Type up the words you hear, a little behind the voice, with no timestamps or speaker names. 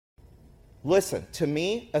Listen, to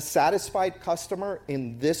me, a satisfied customer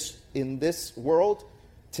in this world,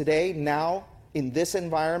 today, now, in this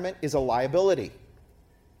environment, is a liability.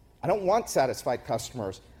 I don't want satisfied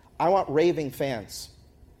customers. I want raving fans.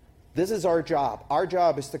 This is our job. Our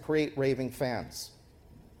job is to create raving fans.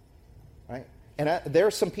 Right? And there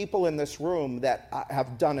are some people in this room that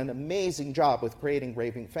have done an amazing job with creating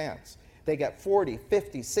raving fans. They get 40,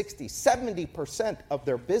 50, 60, 70% of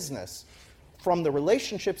their business from the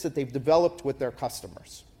relationships that they've developed with their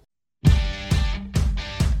customers.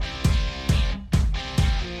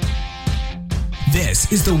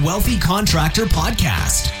 This is the Wealthy Contractor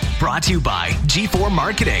Podcast, brought to you by G4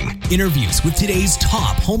 Marketing. Interviews with today's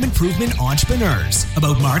top home improvement entrepreneurs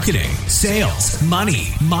about marketing, sales,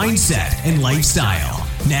 money, mindset, and lifestyle.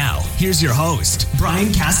 Now, here's your host, Brian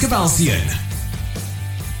Kaskavalciyan.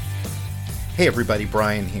 Hey everybody,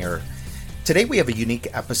 Brian here. Today we have a unique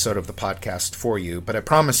episode of the podcast for you, but I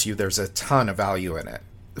promise you there's a ton of value in it.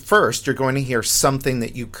 First, you're going to hear something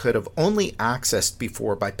that you could have only accessed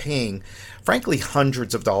before by paying, frankly,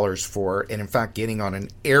 hundreds of dollars for, and in fact getting on an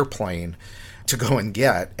airplane to go and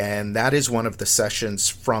get, and that is one of the sessions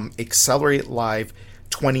from Accelerate Live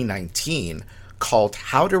 2019 called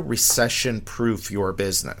How to Recession-Proof Your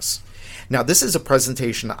Business. Now, this is a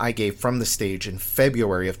presentation I gave from the stage in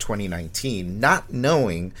February of 2019, not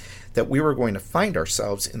knowing that we were going to find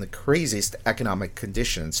ourselves in the craziest economic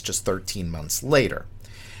conditions just 13 months later.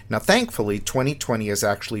 Now, thankfully, 2020 has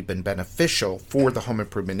actually been beneficial for the home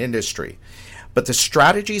improvement industry. But the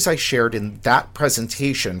strategies I shared in that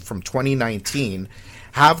presentation from 2019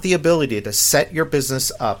 have the ability to set your business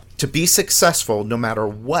up to be successful no matter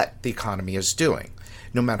what the economy is doing,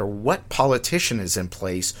 no matter what politician is in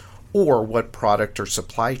place or what product or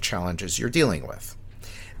supply challenges you're dealing with.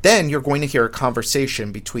 Then you're going to hear a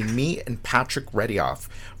conversation between me and Patrick Readyhough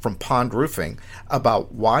from Pond Roofing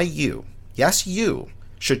about why you, yes you,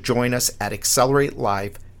 should join us at Accelerate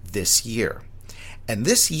Live this year. And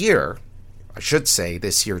this year, I should say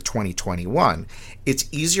this year 2021, it's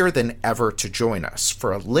easier than ever to join us.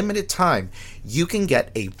 For a limited time, you can get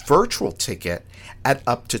a virtual ticket at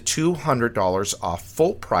up to $200 off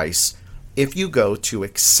full price if you go to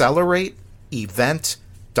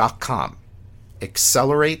accelerateevent.com.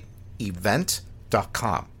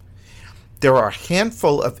 accelerateevent.com. There are a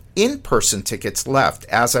handful of in-person tickets left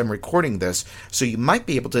as I'm recording this, so you might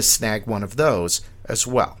be able to snag one of those as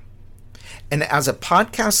well. And as a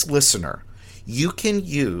podcast listener, you can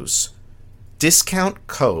use discount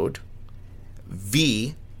code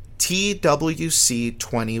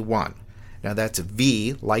VTWC21. Now that's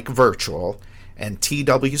V like virtual and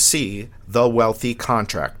TWC, the wealthy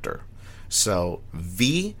contractor. So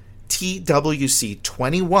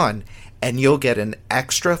VTWC21, and you'll get an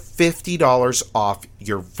extra $50 off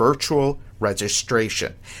your virtual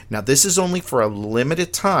registration. Now, this is only for a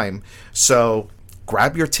limited time, so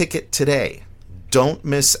grab your ticket today. Don't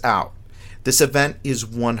miss out. This event is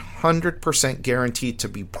 100% guaranteed to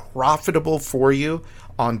be profitable for you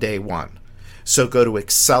on day one. So go to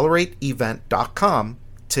accelerateevent.com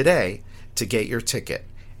today to get your ticket,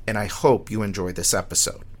 and I hope you enjoy this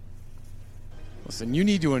episode. Listen, you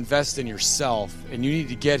need to invest in yourself, and you need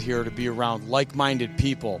to get here to be around like-minded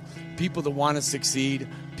people, people that want to succeed,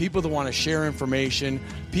 people that want to share information,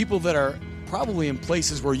 people that are probably in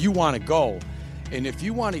places where you want to go. And if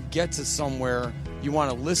you want to get to somewhere, you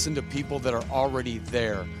want to listen to people that are already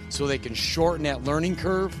there so they can shorten that learning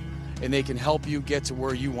curve and they can help you get to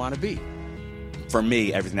where you want to be. For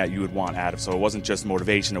me, everything that you would want out of. So it wasn't just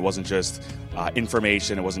motivation, it wasn't just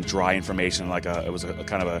information, it wasn't dry information. It was a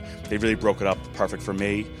kind of a, they really broke it up perfect for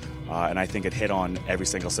me. And I think it hit on every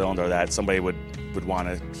single cylinder that somebody would want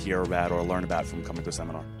to hear about or learn about from coming to a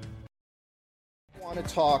seminar. I want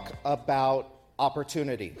to talk about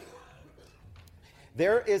opportunity.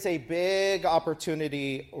 There is a big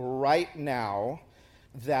opportunity right now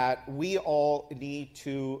that we all need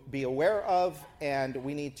to be aware of and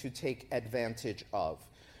we need to take advantage of.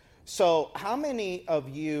 So how many of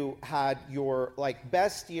you had your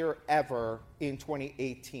best year ever in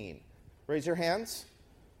 2018? Raise your hands.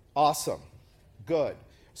 Awesome. Good.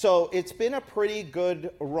 So it's been a pretty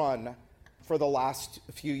good run for the last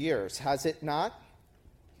few years, has it not?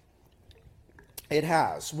 It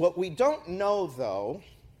has. What we don't know, though,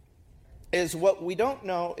 is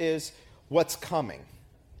what's coming.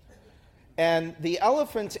 And the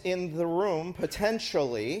elephant in the room,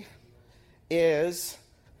 potentially, is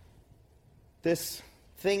this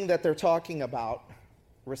thing that they're talking about,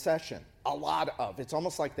 recession. A lot of. It's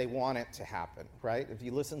almost like they want it to happen, right? If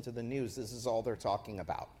you listen to the news, this is all they're talking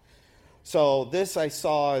about. So this I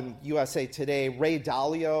saw in USA Today. Ray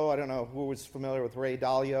Dalio, I don't know who was familiar with Ray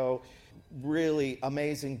Dalio, really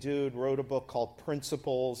amazing dude, wrote a book called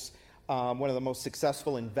Principles, one of the most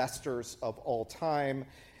successful investors of all time.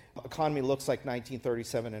 Economy looks like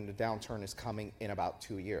 1937 and the downturn is coming in about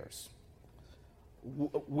 2 years.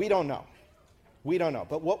 We don't know. We don't know.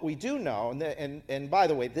 But what we do know, and by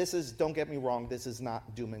the way, this is, don't get me wrong, this is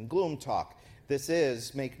not doom and gloom talk. This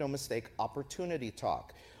is, make no mistake, opportunity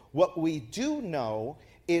talk. What we do know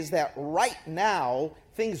is that right now,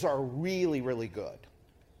 things are really, really good.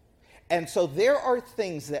 And so there are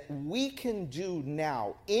things that we can do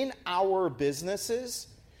now in our businesses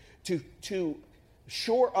to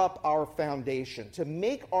shore up our foundation, to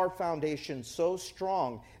make our foundation so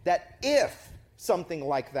strong that if something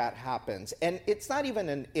like that happens, and it's not even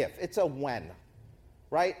an if, it's a when,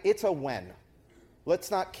 right? It's a when.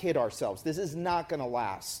 Let's not kid ourselves. This is not going to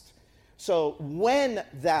last. So when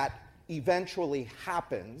that eventually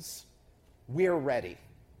happens, we're ready,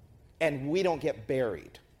 and we don't get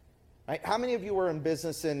buried. Right? How many of you were in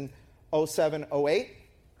business in 07, 08,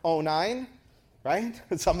 09, right?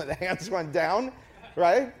 Some of the hands went down,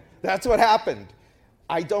 right? That's what happened.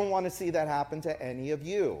 I don't want to see that happen to any of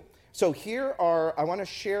you. So I want to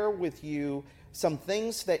share with you some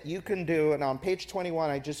things that you can do. And on page 21,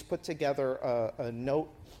 I just put together a note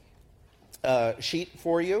sheet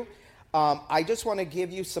for you. I just want to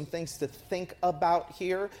give you some things to think about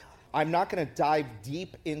here. I'm not going to dive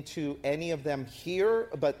deep into any of them here,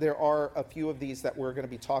 but there are a few of these that we're going to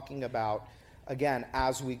be talking about, again,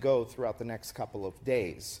 as we go throughout the next couple of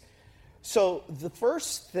days. So the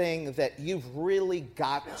first thing that you've really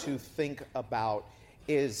got to think about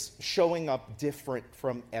is showing up different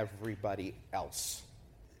from everybody else.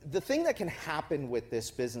 The thing that can happen with this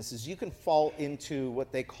business is you can fall into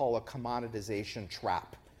what they call a commoditization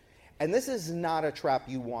trap. And this is not a trap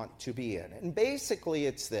you want to be in. And basically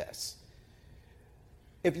it's this.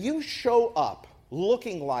 If you show up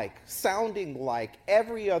looking like, sounding like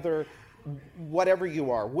every other, whatever you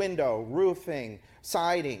are, window, roofing,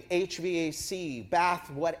 siding, HVAC, bath,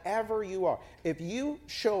 whatever you are, if you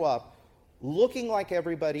show up looking like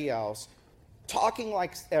everybody else, talking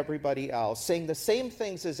like everybody else, saying the same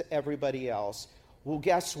things as everybody else, well,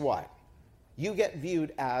 guess what? You get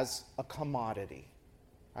viewed as a commodity,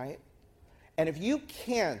 right? And if you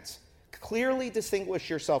can't clearly distinguish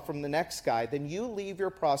yourself from the next guy, then you leave your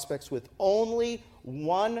prospects with only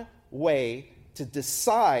one way to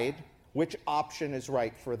decide which option is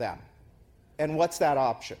right for them. And what's that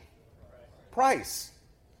option? Price.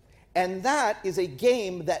 And that is a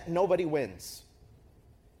game that nobody wins.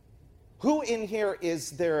 Who in here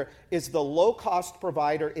is the low-cost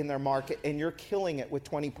provider in their market and you're killing it with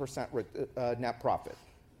 20% net profit?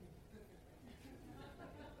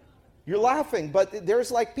 You're laughing, but there's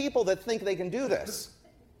like people that think they can do this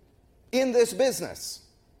in this business.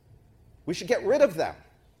 We should get rid of them.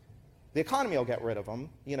 The economy will get rid of them.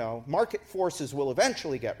 You know, market forces will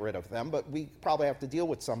eventually get rid of them, but we probably have to deal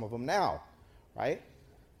with some of them now, right?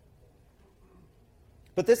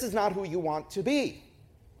 But this is not who you want to be,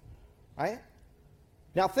 right?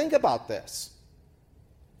 Now think about this.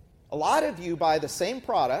 A lot of you buy the same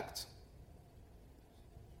product,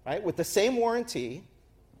 right, with the same warranty.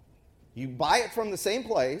 You buy it from the same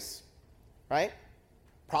place, right?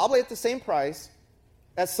 Probably at the same price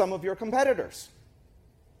as some of your competitors.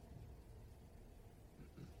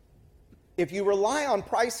 If you rely on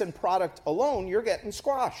price and product alone, you're getting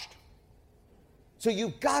squashed. So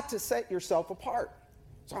you've got to set yourself apart.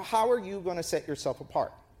 So how are you going to set yourself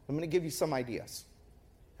apart? I'm going to give you some ideas,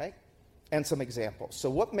 okay? And some examples. So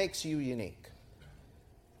what makes you unique?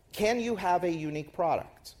 Can you have a unique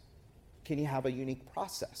product? Can you have a unique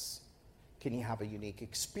process? Can you have a unique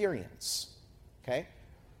experience? Okay?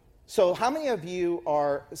 So how many of you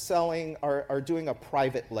are doing a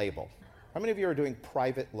private label? How many of you are doing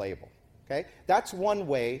private label? Okay? That's one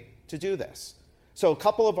way to do this. So a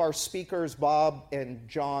couple of our speakers, Bob and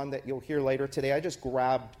John, that you'll hear later today, I just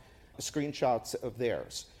grabbed screenshots of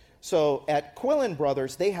theirs. So at Quillen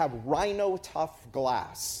Brothers, they have Rhino Tough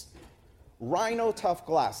Glass. Rhino Tough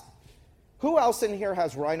Glass. Who else in here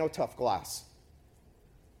has Rhino Tough Glass?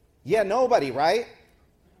 Yeah, nobody, right?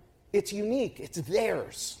 It's unique. It's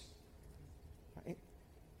theirs. Right?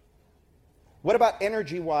 What about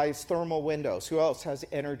energy-wise thermal windows? Who else has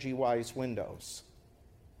energy-wise windows?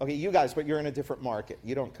 Okay, you guys, but you're in a different market.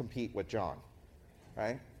 You don't compete with John,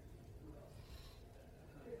 right?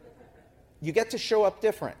 You get to show up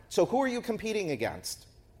different. So who are you competing against?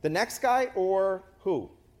 The next guy or who?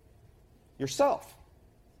 Yourself.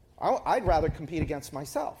 I'd rather compete against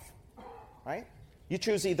myself, right? You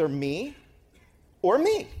choose either me or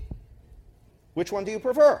me. Which one do you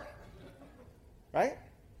prefer? Right?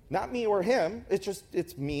 Not me or him.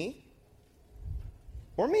 It's me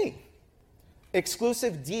or me.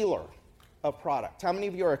 Exclusive dealer of product. How many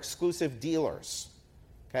of you are exclusive dealers?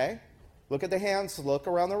 Okay? Look at the hands. Look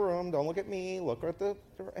around the room. Don't look at me. Look at the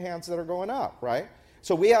hands that are going up, right?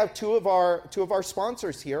 So we have two of our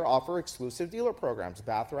sponsors here offer exclusive dealer programs,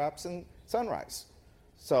 Bath Wraps and Sunrise.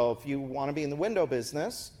 So if you want to be in the window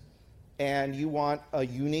business and you want a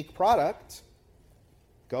unique product,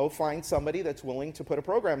 go find somebody that's willing to put a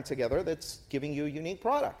program together that's giving you a unique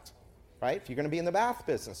product, right? If you're going to be in the bath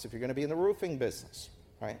business, if you're going to be in the roofing business,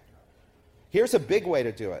 right? Here's a big way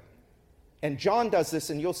to do it. And John does this,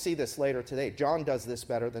 and you'll see this later today. John does this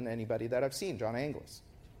better than anybody that I've seen, John Anglis.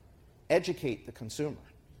 Educate the consumer.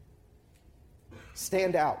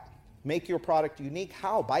 Stand out. Make your product unique.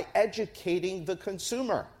 How? By educating the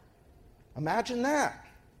consumer. Imagine that.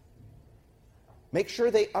 Make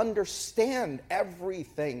sure they understand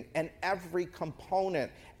everything and every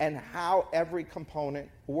component and how every component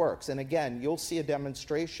works. And again, you'll see a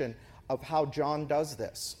demonstration of how John does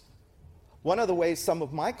this. One of the ways some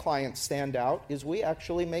of my clients stand out is we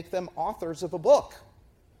actually make them authors of a book.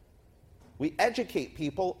 We educate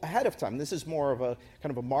people ahead of time. This is more of a kind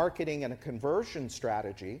of a marketing and a conversion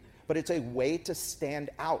strategy, but it's a way to stand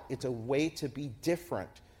out. It's a way to be different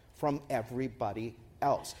from everybody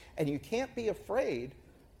else. And you can't be afraid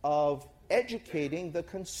of educating the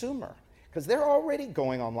consumer because they're already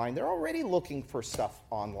going online. They're already looking for stuff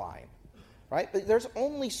online, right? But there's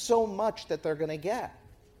only so much that they're going to get.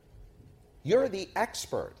 You're the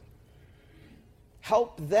expert.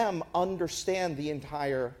 Help them understand the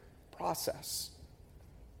entire process.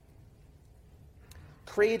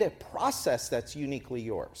 Create a process that's uniquely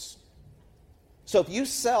yours. So if you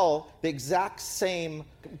sell the exact same,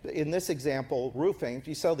 in this example, roofing, if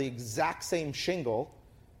you sell the exact same shingle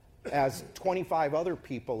as 25 other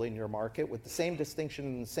people in your market with the same distinction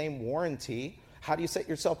and the same warranty, how do you set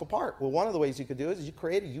yourself apart? Well, one of the ways you could do it is you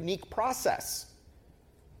create a unique process.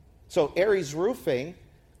 So Aries Roofing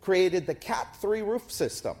created the Cat 3 roof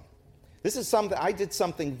system. This is something, I did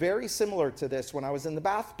something very similar to this when I was in the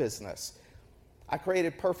bath business. I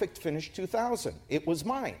created Perfect Finish 2000. It was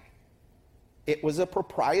mine. It was a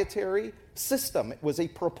proprietary system. It was a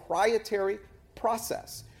proprietary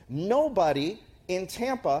process. Nobody in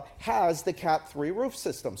Tampa has the Cat 3 roof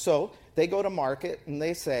system. So they go to market and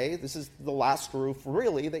they say, this is the last roof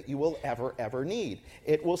really that you will ever need.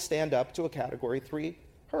 It will stand up to a Category 3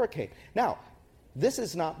 hurricane. Now, this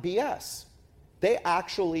is not BS. They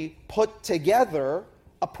actually put together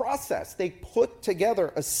a process. They put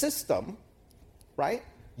together a system, right?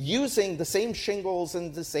 Using the same shingles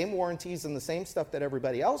and the same warranties and the same stuff that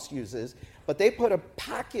everybody else uses, but they put a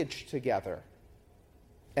package together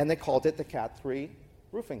and they called it the Cat 3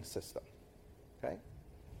 roofing system. Okay?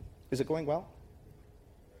 Is it going well?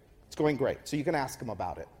 It's going great. So you can ask him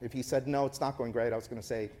about it. If he said, no, it's not going great, I was going to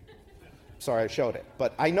say, sorry, I showed it.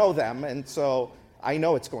 But I know them, and so I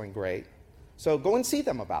know it's going great. So go and see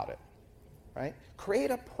them about it, right? Create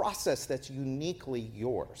a process that's uniquely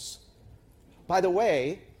yours. By the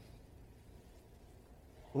way,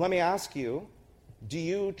 let me ask you, do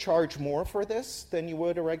you charge more for this than you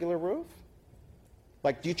would a regular roof?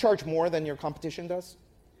 Like, do you charge more than your competition does?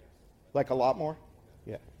 Like a lot more?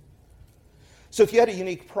 Yeah. So if you had a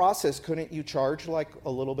unique process, couldn't you charge like a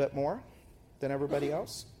little bit more than everybody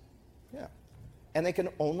else? Yeah. And they can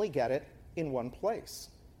only get it in one place.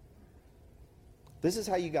 This is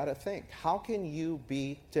how you got to think. How can you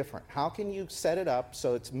be different? How can you set it up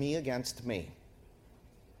so it's me against me?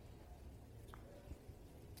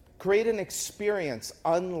 Create an experience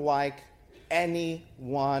unlike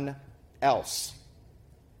anyone else.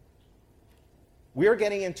 We're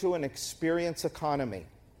getting into an experience economy.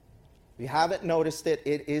 If you haven't noticed it,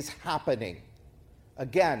 it is happening.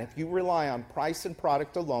 Again, if you rely on price and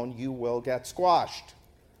product alone, you will get squashed.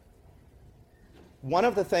 One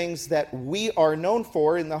of the things that we are known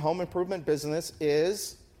for in the home improvement business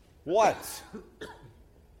is what?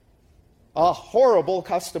 A horrible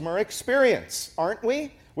customer experience, aren't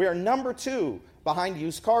we? We are number 2 behind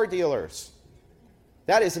used car dealers.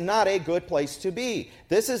 That is not a good place to be.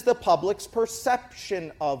 This is the public's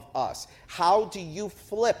perception of us. How do you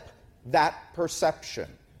flip that perception?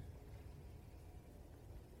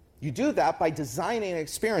 You do that by designing an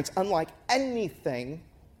experience unlike anything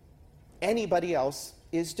anybody else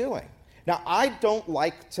is doing. Now, I don't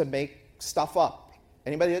like to make stuff up.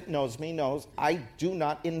 Anybody that knows me knows I do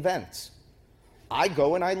not invent. I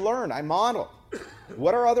go and I learn, I model.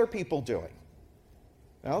 What are other people doing?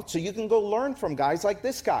 So you can go learn from guys like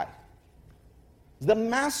this guy, the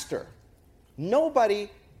master. Nobody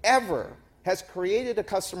ever has created a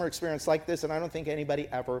customer experience like this, and I don't think anybody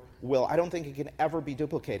ever will. I don't think it can ever be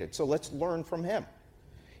duplicated. So let's learn from him.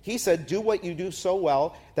 He said, do what you do so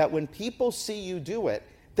well that when people see you do it,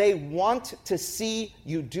 they want to see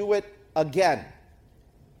you do it again.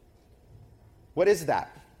 What is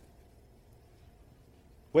that?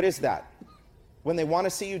 What is that? When they want to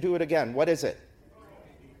see you do it again, what is it?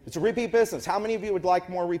 It's a repeat business. How many of you would like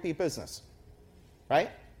more repeat business? Right?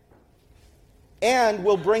 And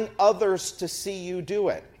will bring others to see you do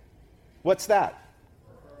it. What's that?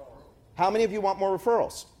 How many of you want more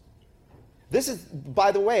referrals? This is,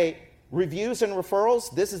 by the way, reviews and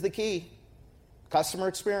referrals, this is the key. Customer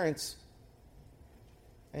experience.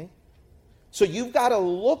 Okay? So you've got to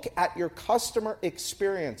look at your customer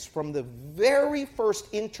experience from the very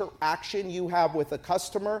first interaction you have with a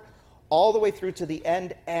customer all the way through to the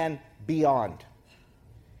end and beyond.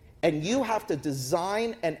 And you have to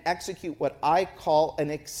design and execute what I call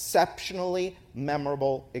an exceptionally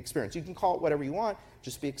memorable experience. You can call it whatever you want,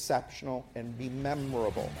 just be exceptional and be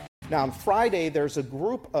memorable. Now, on Friday, there's a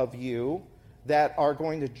group of you that are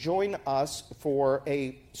going to join us for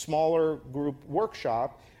a smaller group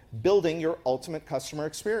workshop, building your ultimate customer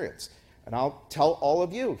experience. And I'll tell all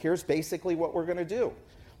of you, here's basically what we're going to do.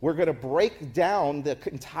 We're going to break down the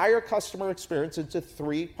entire customer experience into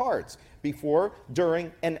 3 parts: before,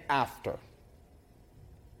 during, and after.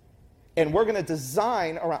 And we're going to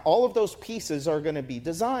design around, all of those pieces are going to be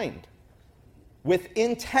designed with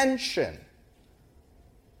intention.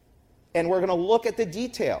 And we're going to look at the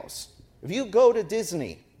details. If you go to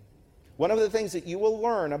Disney, one of the things that you will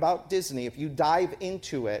learn about Disney, if you dive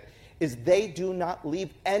into it, is they do not leave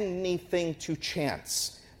anything to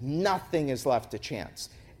chance. Nothing is left to chance.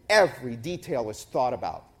 Every detail is thought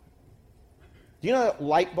about. Do you know that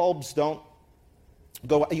light bulbs don't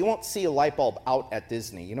go, you won't see a light bulb out at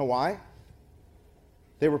Disney. You know why?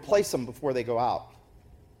 They replace them before they go out.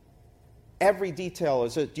 Every detail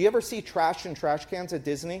is, do you ever see trash in trash cans at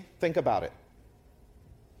Disney? Think about it.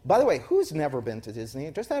 By the way, who's never been to Disney?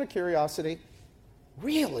 Just out of curiosity.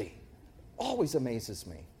 Really? Always amazes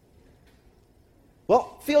me.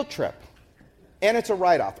 Well, field trip. And it's a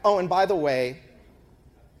write-off. Oh, and by the way,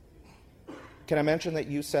 can I mention that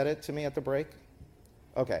you said it to me at the break?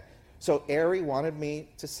 Okay. So Ari wanted me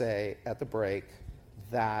to say at the break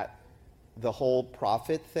that the whole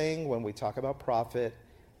profit thing, when we talk about profit,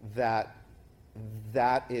 that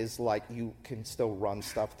is like you can still run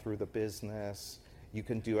stuff through the business. You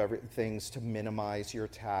can do things to minimize your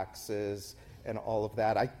taxes and all of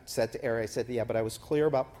that. I said to Ari, I said, yeah, but I was clear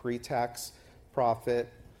about pre-tax profit.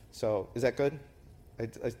 So is that good?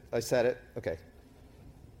 I said it? Okay.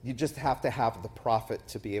 You just have to have the profit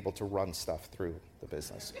to be able to run stuff through the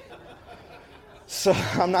business. So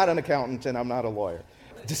I'm not an accountant and I'm not a lawyer.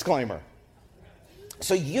 Disclaimer.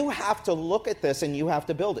 So you have to look at this and you have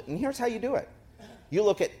to build it. And here's how you do it. You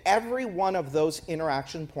look at every one of those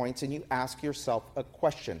interaction points and you ask yourself a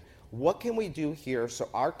question. What can we do here so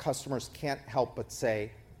our customers can't help but say,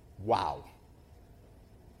 wow.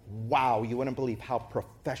 Wow, you wouldn't believe how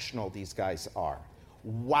professional these guys are.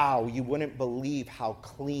 Wow, you wouldn't believe how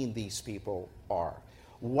clean these people are.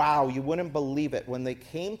 Wow, you wouldn't believe it. When they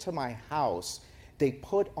came to my house, they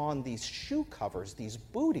put on these shoe covers, these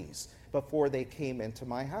booties, before they came into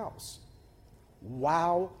my house.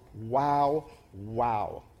 Wow, wow,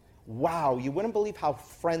 wow. Wow, you wouldn't believe how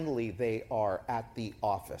friendly they are at the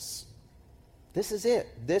office. This is it.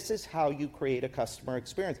 This is how you create a customer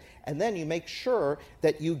experience. And then you make sure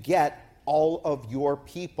that you get all of your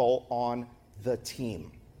people on the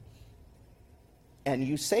team. And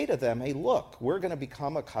you say to them, hey, look, we're going to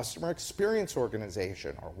become a customer experience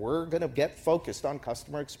organization, or we're going to get focused on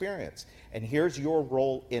customer experience. And here's your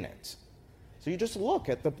role in it. So you just look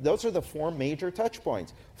at those are the 4 major touch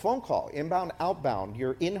points. Phone call, inbound, outbound,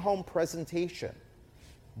 your in-home presentation.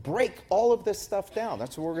 Break all of this stuff down.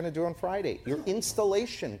 That's what we're going to do on Friday. Your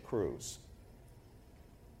installation crews.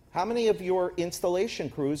 How many of your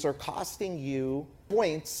installation crews are costing you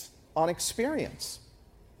points on experience?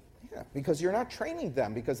 Yeah, because you're not training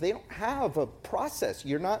them, because they don't have a process.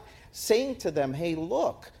 You're not saying to them, hey,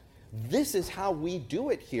 look, this is how we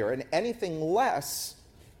do it here, and anything less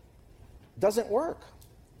doesn't work.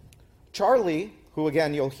 Charlie, who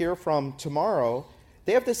again you'll hear from tomorrow,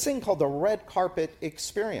 they have this thing called the red carpet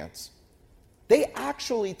experience. They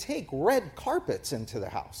actually take red carpets into the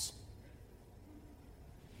house.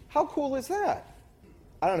 How cool is that?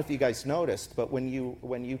 I don't know if you guys noticed, but when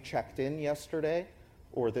you checked in yesterday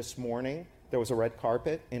or this morning, there was a red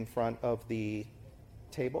carpet in front of the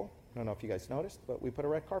table. I don't know if you guys noticed, but we put a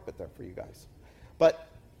red carpet there for you guys. But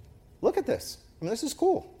look at this. I mean, this is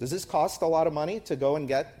cool. Does this cost a lot of money to go and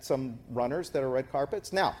get some runners that are red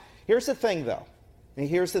carpets? Now, here's the thing, though. And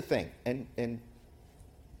here's the thing. And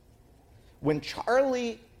when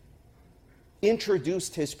Charlie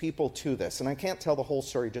introduced his people to this, and I can't tell the whole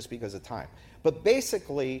story just because of time, but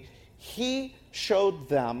basically, he showed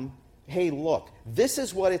them, hey, look, this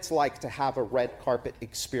is what it's like to have a red carpet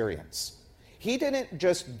experience. He didn't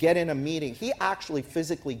just get in a meeting. He actually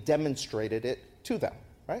physically demonstrated it to them,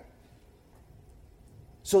 right?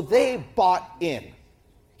 So they bought in.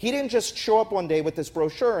 He didn't just show up one day with this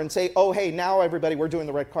brochure and say, oh, hey, now everybody, we're doing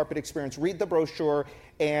the red carpet experience. Read the brochure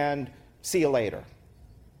and see you later.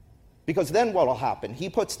 Because then what will happen? He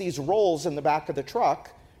puts these rolls in the back of the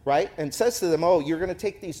truck, right, and says to them, oh, you're going to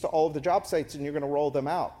take these to all of the job sites and you're going to roll them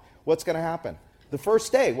out. What's going to happen? The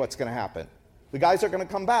first day, what's going to happen? The guys are going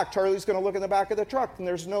to come back. Charlie's going to look in the back of the truck, and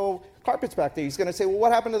there's no carpets back there. He's going to say, well,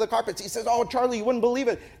 what happened to the carpets? He says, oh, Charlie, you wouldn't believe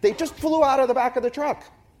it. They just flew out of the back of the truck.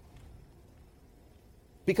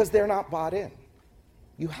 Because they're not bought in.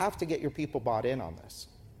 You have to get your people bought in on this.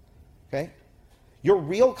 Okay? Your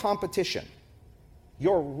real competition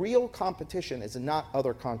is not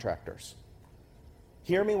other contractors.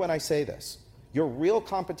 Hear me when I say this. Your real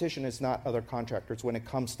competition is not other contractors when it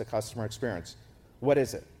comes to customer experience. What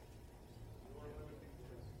is it?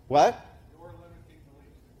 What?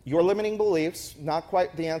 Your limiting beliefs. Not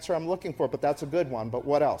quite the answer I'm looking for, but that's a good one. But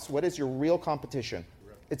what else? What is your real competition?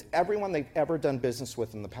 It's everyone they've ever done business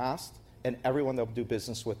with in the past and everyone they'll do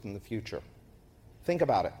business with in the future. Think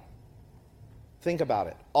about it. Think about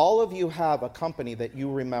it. All of you have a company that you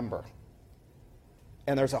remember,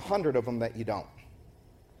 and there's 100 of them that you don't.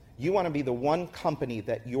 You want to be the one company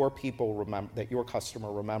that your people remember, that your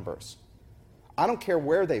customer remembers. I don't care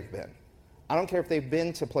where they've been. I don't care if they've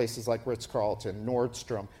been to places like Ritz-Carlton,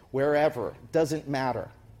 Nordstrom, wherever. Doesn't matter.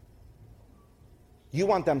 You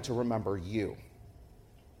want them to remember you.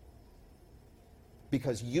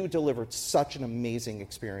 Because you delivered such an amazing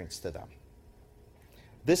experience to them.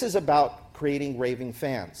 This is about creating raving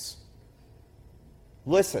fans.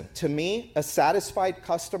 Listen, to me, a satisfied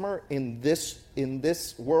customer in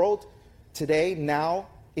this world, today, now,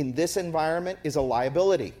 in this environment, is a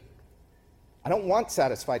liability. I don't want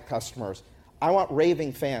satisfied customers. I want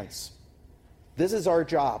raving fans. This is our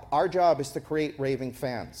job. Our job is to create raving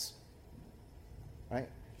fans. Right?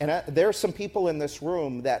 And there are some people in this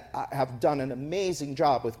room that have done an amazing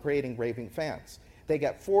job with creating raving fans. They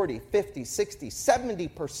get 40, 50, 60,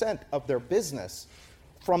 70% of their business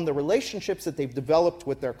from the relationships that they've developed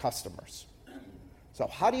with their customers. So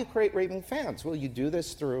how do you create raving fans? Well, you do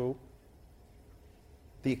this through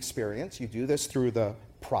the experience. You do this through the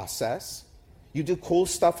process. You do cool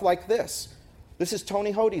stuff like this. This is Tony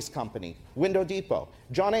Hody's company, Window Depot.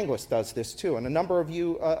 John Englis does this too, and a number of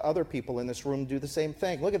you other people in this room do the same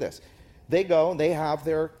thing. Look at this. They go and they have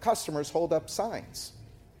their customers hold up signs.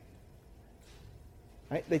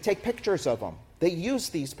 Right? They take pictures of them. They use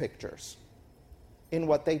these pictures in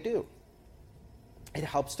what they do. It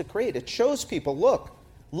helps to create. It shows people,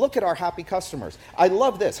 look at our happy customers. I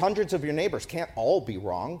love this. Hundreds of your neighbors can't all be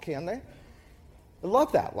wrong, can they? I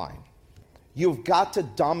love that line. You've got to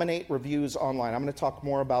dominate reviews online. I'm going to talk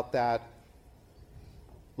more about that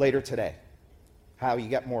later today, how you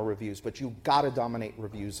get more reviews, but you've got to dominate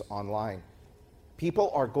reviews online.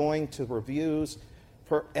 People are going to reviews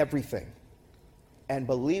for everything. And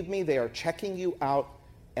believe me, they are checking you out,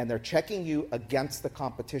 and they're checking you against the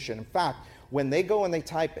competition. In fact, when they go and they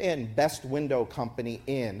type in best window company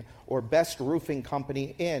in or best roofing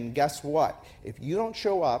company in, guess what? If you don't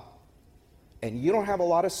show up and you don't have a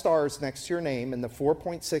lot of stars next to your name in the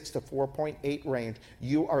 4.6 to 4.8 range,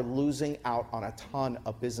 you are losing out on a ton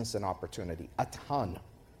of business and opportunity. A ton.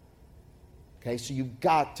 Okay, so you've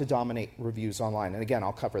got to dominate reviews online. And again,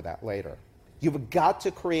 I'll cover that later. You've got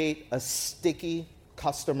to create a sticky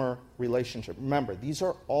customer relationship. Remember, these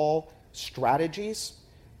are all strategies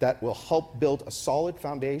that will help build a solid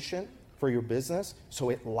foundation for your business so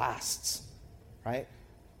it lasts, right?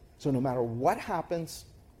 So no matter what happens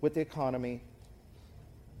with the economy,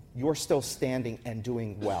 you're still standing and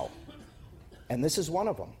doing well. And this is one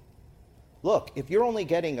of them. Look, if you're only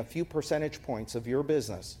getting a few percentage points of your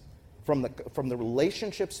business from the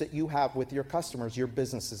relationships that you have with your customers, your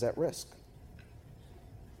business is at risk.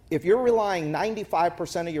 If you're relying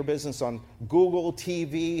 95% of your business on Google,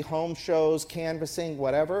 TV, home shows, canvassing,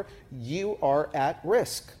 whatever, you are at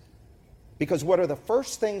risk. Because what are the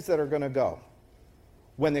first things that are going to go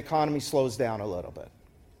when the economy slows down a little bit?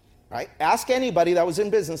 Right? Ask anybody that was in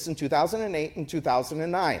business in 2008 and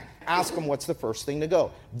 2009. Ask them what's the first thing to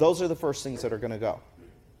go. Those are the first things that are going to go.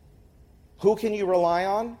 Who can you rely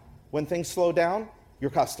on when things slow down? Your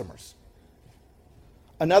customers.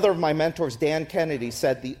 Another of my mentors, Dan Kennedy,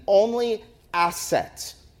 said the only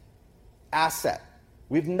asset,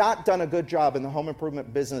 we've not done a good job in the home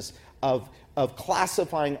improvement business of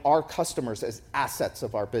classifying our customers as assets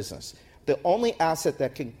of our business. The only asset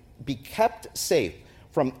that can be kept safe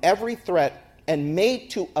from every threat and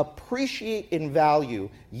made to appreciate in value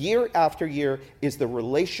year after year is the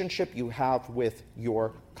relationship you have with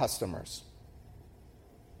your customers.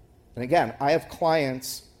 And again, I have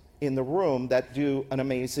clients in the room that do an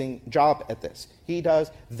amazing job at this. He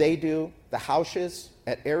does, they do, the Houses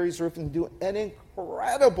at Aries Roofing do an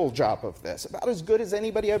incredible job of this, about as good as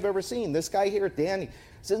anybody I've ever seen. This guy here, Danny,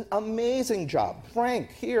 does an amazing job.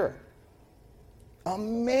 Frank here,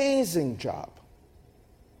 amazing job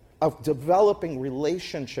of developing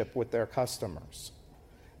relationship with their customers.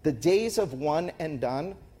 The days of one and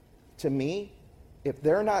done, to me, if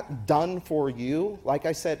they're not done for you, like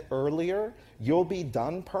I said earlier, you'll be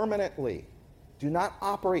done permanently. Do not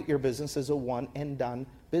operate your business as a one and done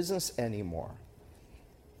business anymore.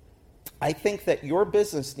 I think that your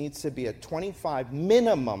business needs to be at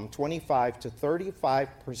minimum 25 to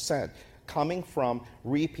 35% coming from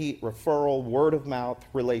repeat referral, word of mouth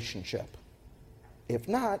relationship. If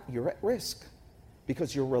not, you're at risk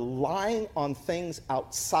because you're relying on things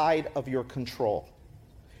outside of your control.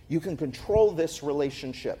 You can control this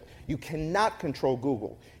relationship. You cannot control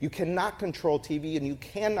Google. You cannot control TV, and you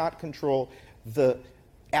cannot control the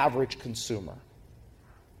average consumer.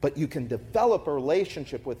 But you can develop a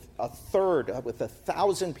relationship with with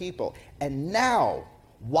 1,000 people. And now,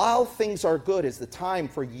 while things are good, is the time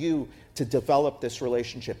for you to develop this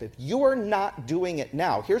relationship. If you are not doing it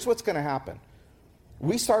now, here's what's going to happen.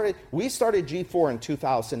 We started G4 in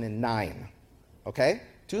 2009, okay?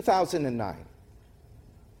 2009.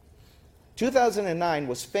 2009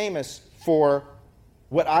 was famous for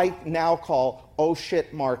what I now call oh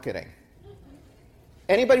shit marketing.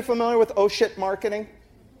 Anybody familiar with oh shit marketing?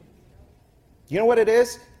 You know what it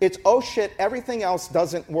is? It's oh shit, everything else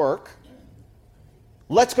doesn't work.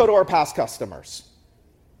 Let's go to our past customers,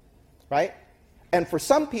 right? And for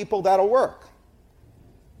some people, that'll work.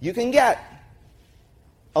 You can get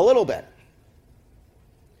a little bit.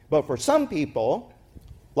 But for some people,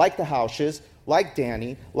 like the Houses, like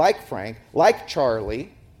Danny, like Frank, like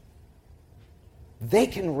Charlie, they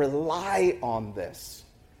can rely on this.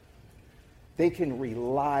 They can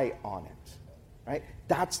rely on it, right?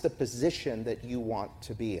 That's the position that you want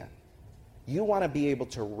to be in. You want to be able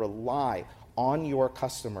to rely on your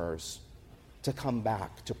customers to come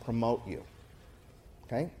back, to promote you,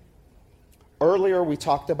 okay? Earlier, we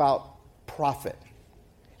talked about profit,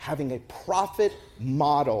 having a profit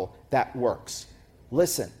model that works.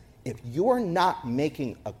 Listen, if you're not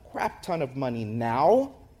making a crap ton of money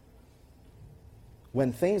now,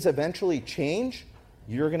 when things eventually change,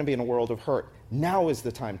 you're going to be in a world of hurt. Now is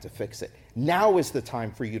the time to fix it. Now is the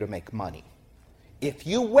time for you to make money. If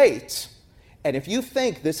you wait, and if you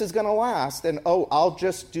think this is going to last, and I'll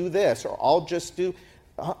just do this, or I'll just do,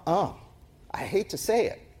 I hate to say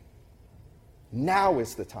it. Now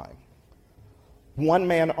is the time.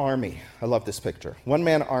 One-man army. I love this picture.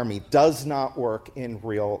 One-man army does not work in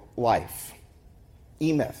real life.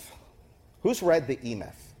 E-Myth. Who's read the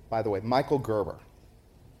E-Myth, by the way? Michael Gerber.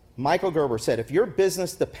 Michael Gerber said, if your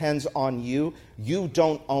business depends on you, you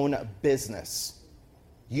don't own a business.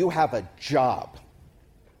 You have a job.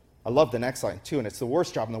 I love the next line, too, and it's the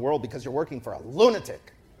worst job in the world because you're working for a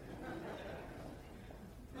lunatic.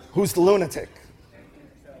 Who's the lunatic?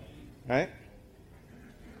 Right?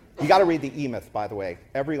 You got to read the E-Myth, by the way.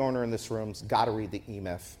 Every owner in this room's got to read the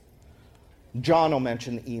E-Myth. John will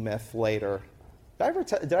mention the E-Myth later.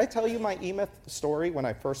 Did I tell you my E-Myth story when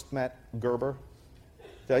I first met Gerber?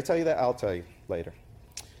 Did I tell you that? I'll tell you later.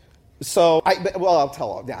 So, I got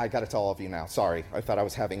to tell all of you now. Sorry, I thought I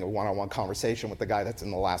was having a one-on-one conversation with the guy that's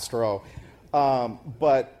in the last row.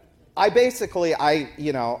 But I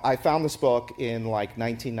found this book in like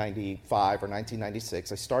 1995 or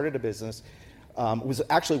 1996. I started a business. It was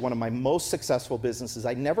actually one of my most successful businesses.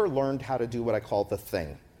 I never learned how to do what I call the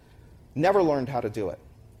thing. Never learned how to do it.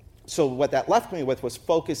 So what that left me with was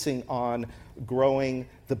focusing on growing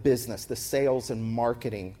the business, the sales and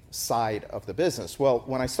marketing side of the business. Well,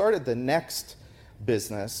 when I started the next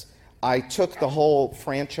business, I took the whole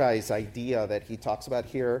franchise idea that he talks about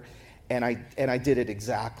here, and I did it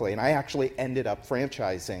exactly. And I actually ended up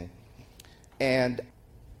franchising. And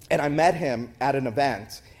I met him at an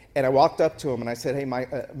event, and I walked up to him and I said, hey,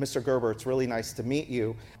 Mr. Gerber, it's really nice to meet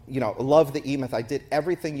you. Love the E-Myth. I did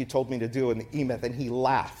everything you told me to do in the E-Myth. And he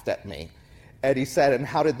laughed at me. And he said, and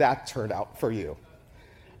how did that turn out for you?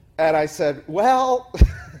 And I said, well,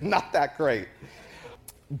 not that great.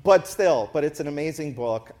 But it's an amazing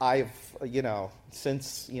book. I've,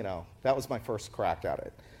 since, that was my first crack at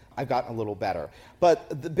it. I've gotten a little better.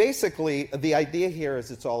 But basically, the idea here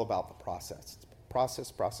is it's all about the process.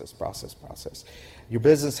 Process. Your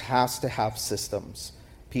business has to have systems,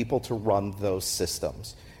 people to run those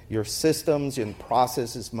systems. Your systems and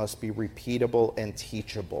processes must be repeatable and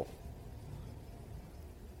teachable.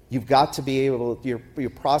 You've got to be able, your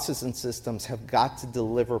process and systems have got to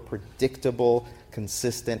deliver predictable,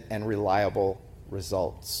 consistent, and reliable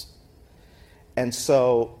results. And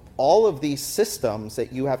so all of these systems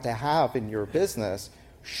that you have to have in your business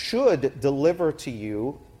should deliver to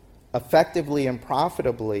you effectively and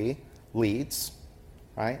profitably leads,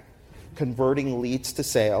 right? Converting leads to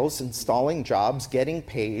sales, installing jobs, getting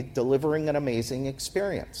paid, delivering an amazing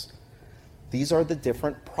experience. These are the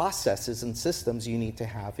different processes and systems you need to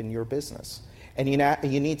have in your business. And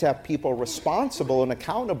you need to have people responsible and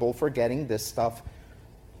accountable for getting this stuff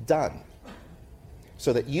done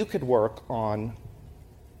so that you could work on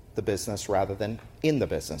the business rather than in the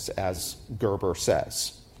business, as Gerber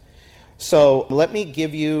says. So let me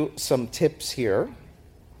give you some tips here.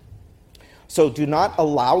 So do not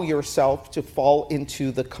allow yourself to fall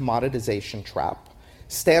into the commoditization trap.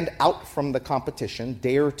 Stand out from the competition.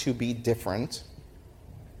 Dare to be different.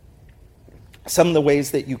 Some of the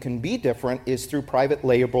ways that you can be different is through private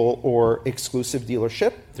label or exclusive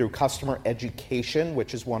dealership, through customer education,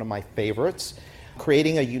 which is one of my favorites,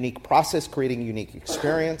 creating a unique process, creating a unique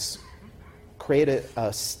experience, create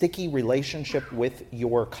a sticky relationship with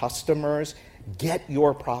your customers, get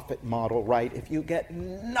your profit model right. If you get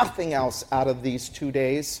nothing else out of these 2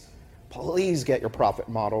 days, please get your profit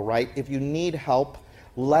model right. If you need help,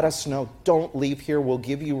 let us know. Don't leave here. We'll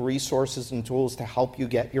give you resources and tools to help you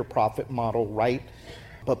get your profit model right.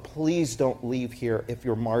 But please don't leave here if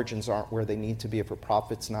your margins aren't where they need to be, if your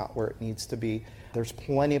profit's not where it needs to be. There's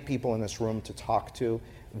plenty of people in this room to talk to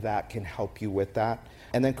that can help you with that.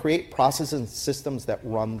 And then create processes and systems that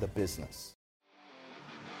run the business.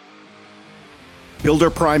 Builder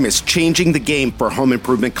Prime is changing the game for home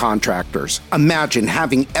improvement contractors. Imagine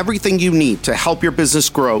having everything you need to help your business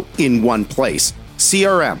grow in one place.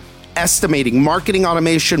 CRM, estimating, marketing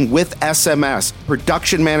automation with SMS,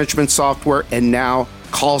 production management software, and now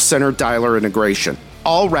call center dialer integration,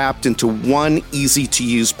 all wrapped into one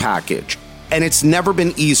easy-to-use package. And it's never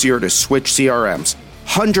been easier to switch CRMs.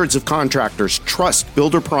 Hundreds of contractors trust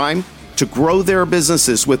Builder Prime to grow their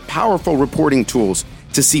businesses with powerful reporting tools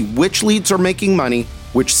to see which leads are making money,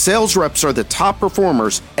 which sales reps are the top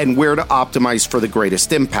performers, and where to optimize for the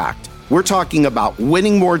greatest impact. We're talking about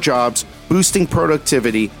winning more jobs, boosting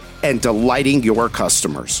productivity, and delighting your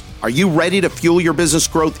customers. Are you ready to fuel your business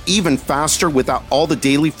growth even faster without all the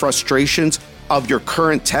daily frustrations of your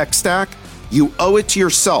current tech stack? You owe it to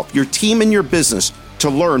yourself, your team, and your business to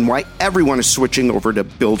learn why everyone is switching over to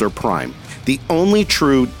Builder Prime, the only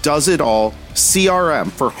true does-it-all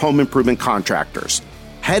CRM for home improvement contractors.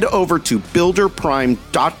 Head over to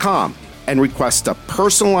builderprime.com and request a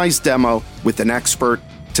personalized demo with an expert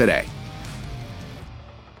today.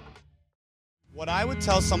 What I would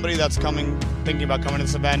tell somebody that's thinking about coming to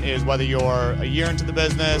this event is whether you're a year into the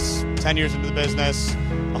business, 10 years into the business,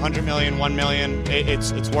 100 million, 1 million,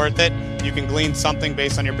 it's worth it. You can glean something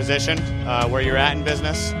based on your position, where you're at in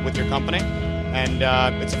business with your company. And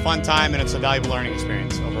it's a fun time and it's a valuable learning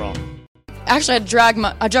experience overall. Actually,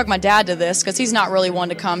 I drug my dad to this because he's not really one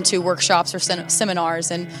to come to workshops or seminars.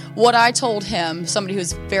 And what I told him, somebody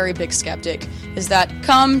who's a very big skeptic, is that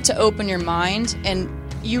come to open your mind, and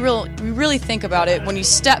you really think about it. When you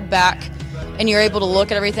step back and you're able to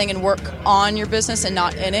look at everything and work on your business and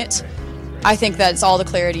not in it, I think that's all the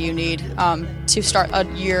clarity you need to start a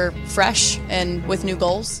year fresh and with new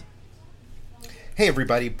goals. Hey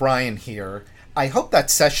everybody, Brian here. I hope that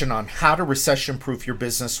session on how to recession-proof your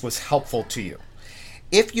business was helpful to you.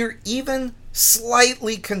 If you're even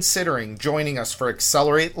slightly considering joining us for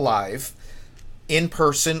Accelerate Live, in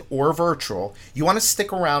person or virtual, you want to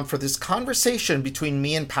stick around for this conversation between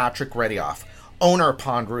me and Patrick Readyhough, owner of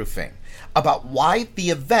Pond Roofing, about why the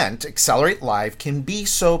event, Accelerate Live, can be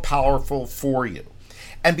so powerful for you.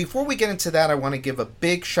 And before we get into that, I want to give a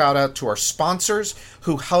big shout out to our sponsors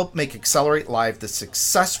who help make Accelerate Live the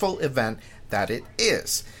successful event that it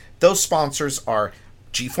is. Those sponsors are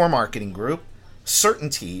G4 Marketing Group,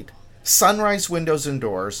 Certainteed, Sunrise Windows and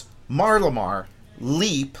Doors, Marlamar,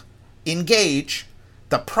 Leap, Engage,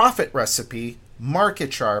 The Profit Recipe,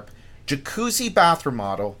 Market Sharp, Jacuzzi Bath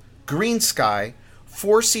Remodel, Green Sky,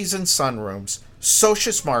 Four Seasons Sunrooms,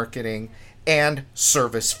 Socius Marketing, and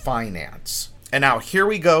Service Finance. And now here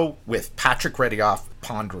we go with Patrick Readyhough,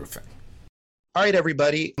 Pond Roofing. All right,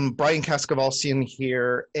 everybody. I'm Brian Kaskavalciyan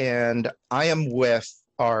here, and I am with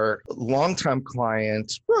our longtime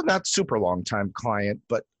client, well, not super longtime client,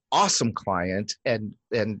 but awesome client, and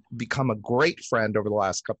become a great friend over the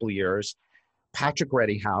last couple of years, Patrick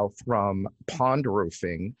Readyhough from Pond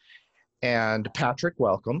Roofing. And Patrick,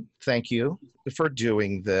 welcome. Thank you for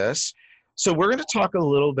doing this. So we're going to talk a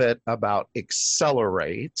little bit about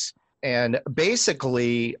Accelerate. And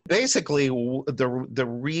basically, the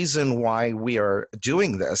reason why we are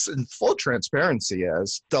doing this, in full transparency,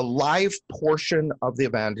 is the live portion of the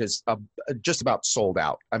event is just about sold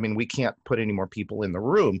out. I mean, we can't put any more people in the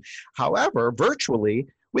room. However, virtually,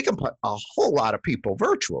 we can put a whole lot of people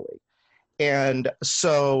virtually. And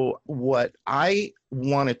so what I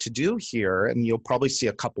wanted to do here, and you'll probably see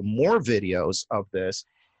a couple more videos of this,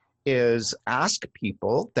 is ask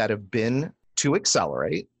people that have been to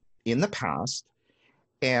Accelerate in the past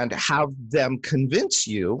and have them convince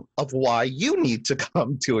you of why you need to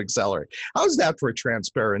come to Accelerate. How's that for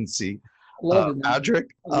transparency,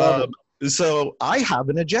 Patrick? So I have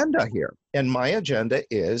an agenda here, and my agenda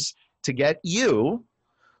is to get you,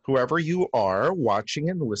 whoever you are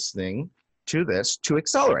watching and listening to this, to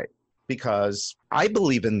Accelerate, because I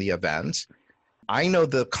believe in the event. I know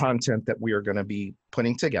the content that we are going to be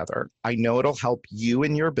putting together. I know it'll help you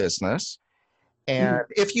in your business. And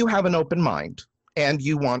if you have an open mind and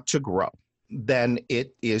you want to grow, then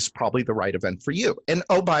it is probably the right event for you. And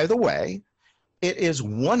oh, by the way, it is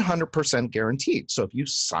 100% guaranteed. So if you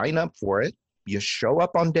sign up for it, you show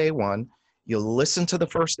up on day one, you listen to the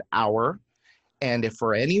first hour, and if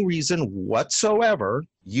for any reason whatsoever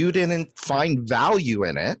you didn't find value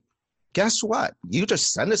in it, guess what? You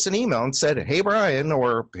just send us an email and said, hey, Brian,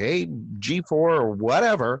 or hey, G4, or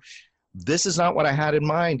whatever. This is not what I had in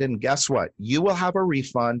mind. And guess what? You will have a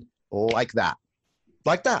refund like that.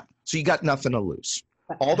 Like that. So you got nothing to lose.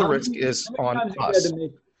 All the risk is on us.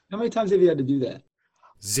 How many times have you had to do that?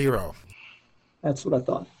 0. That's what I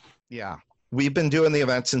thought. Yeah. We've been doing the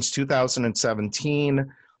event since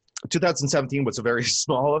 2017. 2017 was a very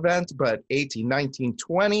small event, but 18, 19,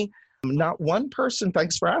 20, not one person,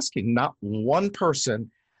 thanks for asking, not one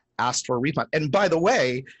person asked for a refund. And by the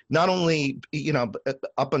way, not only,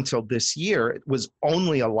 up until this year, it was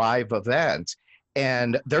only a live event,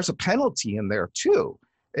 and there's a penalty in there too.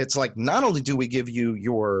 It's like, not only do we give you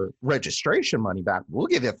your registration money back, we'll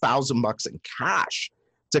give you $1,000 in cash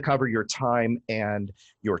to cover your time and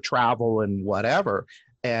your travel and whatever.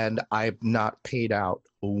 And I've not paid out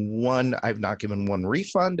I've not given one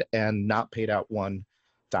refund and not paid out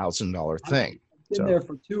 $1,000 thing. I've been there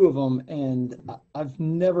for 2 of them, and I've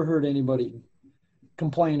never heard anybody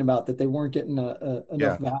complain about that they weren't getting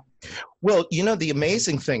enough value. Well, the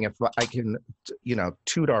amazing thing, if I can,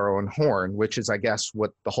 toot our own horn, which is, I guess,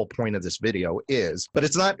 what the whole point of this video is, but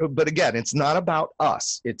it's not, but again, it's not about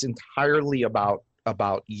us. It's entirely about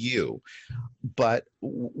you. But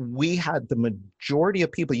we had the majority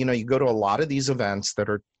of people, you go to a lot of these events that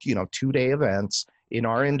are, 2-day events in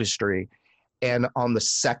our industry. And on the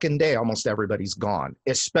second day, almost everybody's gone,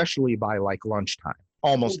 especially by like lunchtime.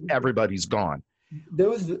 Almost everybody's gone.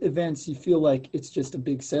 Those events, you feel like it's just a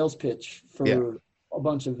big sales pitch for a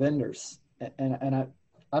bunch of vendors. And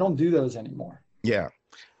I don't do those anymore. Yeah.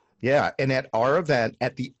 Yeah. And at our event,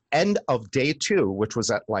 at the end of day 2, which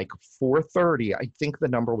was at like 4:30, I think the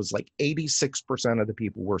number was like 86% of the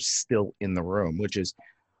people were still in the room, which is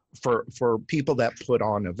for people that put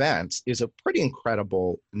on events is a pretty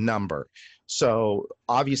incredible number. So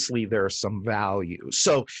obviously there's some value.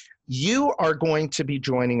 So you are going to be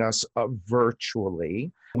joining us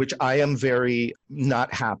virtually, which I am very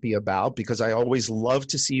not happy about because I always love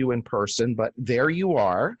to see you in person, but there you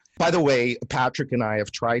are. By the way, Patrick and I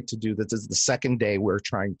have tried to do this. This is the second day we're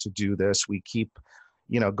trying to do this. We keep,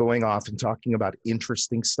 going off and talking about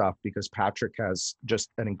interesting stuff because Patrick has just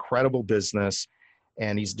an incredible business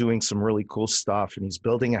and he's doing some really cool stuff and he's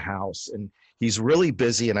building a house and he's really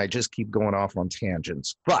busy and I just keep going off on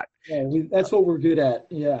tangents. But that's what we're good at.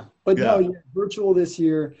 Yeah. But no, you're virtual this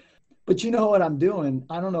year. But you know what I'm doing?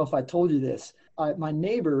 I don't know if I told you this. My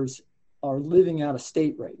neighbors are living out of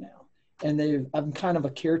state right now. And I'm kind of a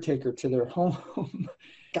caretaker to their home.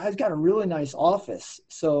 Guy's got a really nice office.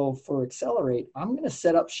 So for Accelerate, I'm going to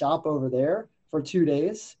set up shop over there for 2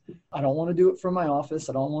 days. I don't want to do it from my office.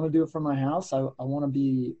 I don't want to do it from my house. I want to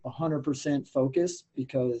be 100% focused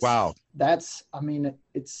because I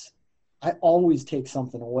always take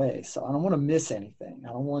something away. So I don't want to miss anything.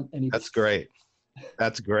 I don't want anything. That's great.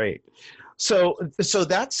 That's great. So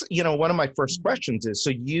that's, one of my first questions is,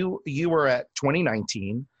 so you were at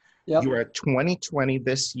 2019, you were at 2020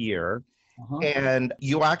 this year, and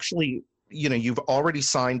you actually you've already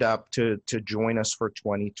signed up to join us for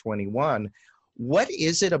 2021. What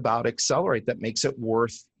is it about Accelerate that makes it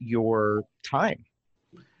worth your time?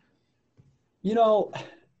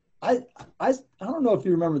 I don't know if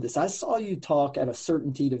you remember this. I saw you talk at a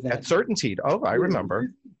Certainteed event. At Certainteed. Oh, I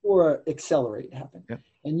remember. Before Accelerate happened. Yeah.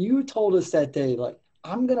 And you told us that day, like,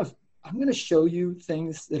 I'm going to show you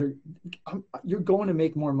things that you're going to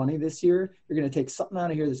make more money this year. You're going to take something out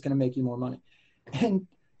of here that's going to make you more money. And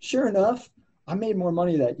sure enough, I made more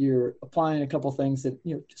money that year applying a couple things that,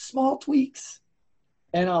 small tweaks.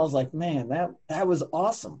 And I was like, man, that was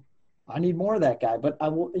awesome. I need more of that guy. But I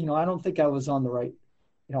don't think I was on the right,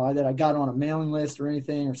 that I got on a mailing list or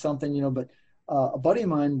anything or something, but a buddy of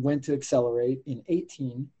mine went to Accelerate in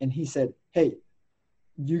 2018 and he said, hey,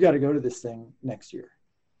 you got to go to this thing next year.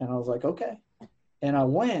 And I was like, okay. And I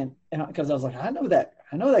went because I was like, I know that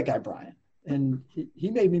guy, Brian, and he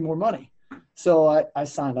made me more money. So I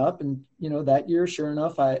signed up and, that year, sure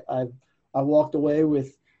enough, I walked away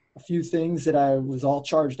with a few things that I was all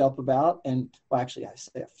charged up about. And well, actually I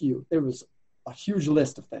say a few, there was a huge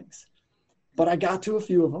list of things, but I got to a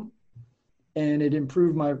few of them and it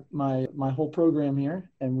improved my whole program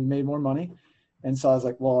here and we made more money. And so I was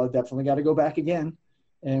like, well, I definitely got to go back again,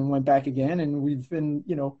 and went back again. And we've been,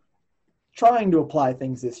 trying to apply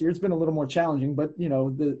things this year. It's been a little more challenging, but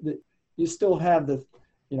you still have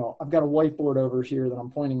I've got a whiteboard over here that I'm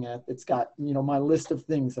pointing at. It's got, my list of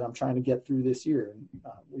things that I'm trying to get through this year. And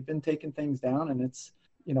we've been taking things down, and it's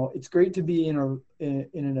great to be in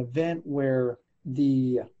an event where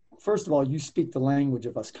first of all, you speak the language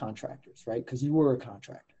of us contractors, right? Because you were a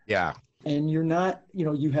contractor. Yeah. And you're not,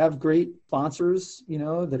 you have great sponsors,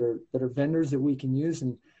 that are vendors that we can use.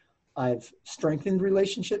 And I've strengthened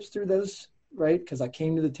relationships through those, right? Because I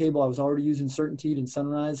came to the table, I was already using Certainteed and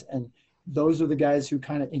Sunrise, and those are the guys who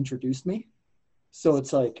kind of introduced me. So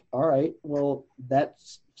it's like, all right, well, that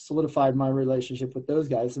solidified my relationship with those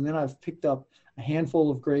guys. And then I've picked up a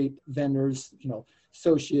handful of great vendors,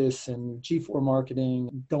 Socius and G4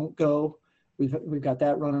 Marketing, Don't Go. We've got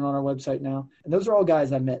that running on our website now. And those are all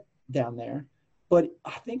guys I met down there. But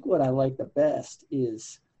I think what I like the best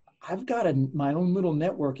is I've got my own little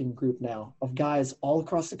networking group now of guys all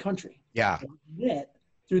across the country. Yeah. That I met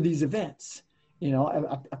through these events.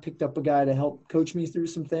 I picked up a guy to help coach me through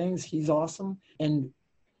some things. He's awesome. And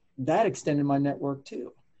that extended my network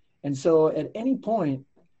too. And so at any point,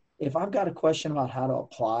 if I've got a question about how to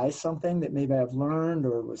apply something that maybe I've learned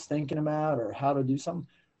or was thinking about or how to do something,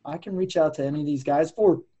 I can reach out to any of these guys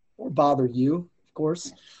or bother you, of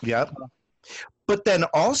course. Yeah. But then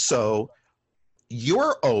also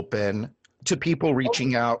you're open to people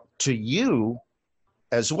reaching out to you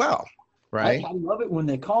as well, right? I love it when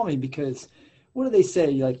they call me because what do they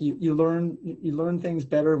say? Like you learn things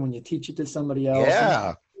better when you teach it to somebody else.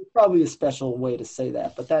 Yeah. There's probably a special way to say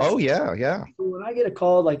that, but that's. Oh yeah, yeah. When I get a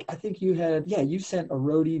call, like I think you sent a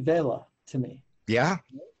Rody Vela to me. Yeah.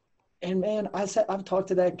 And man, I've talked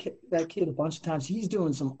to that kid a bunch of times. He's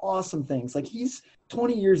doing some awesome things. Like he's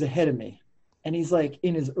 20 years ahead of me, and he's like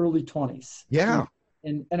in his early 20s. Yeah.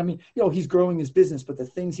 And I mean, he's growing his business, but the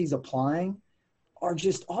things he's applying are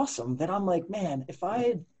just awesome. That I'm like, man, if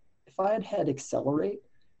I had Accelerate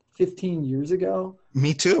 15 years ago.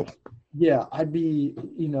 Me too. Yeah, I'd be,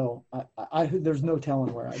 there's no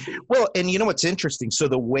telling where I'd be. Well, and what's interesting? So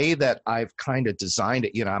the way that I've kind of designed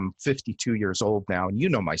it, I'm 52 years old now,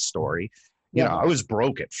 and my story. I was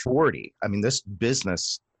broke at 40. I mean, this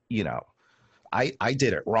business, I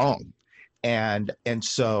did it wrong. And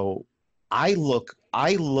so I look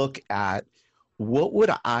at what would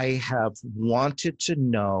I have wanted to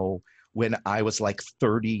know when I was like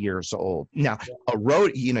 30 years old. Now, a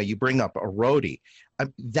roadie, you bring up a roadie.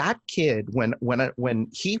 That kid, when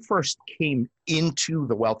he first came into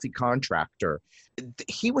the Wealthy Contractor,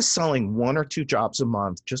 he was selling 1 or 2 jobs a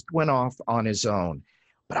month, just went off on his own.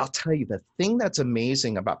 But I'll tell you, the thing that's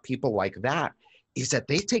amazing about people like that is that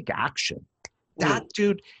they take action. That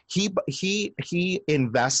dude, he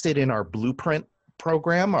invested in our blueprint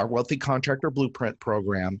program, our Wealthy Contractor Blueprint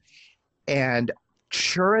program. And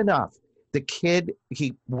sure enough, the kid,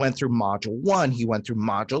 he went through module 1, he went through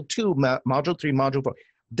module 2, module 3, module 4.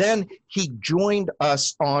 Then he joined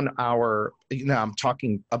us on our, I'm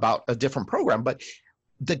talking about a different program, but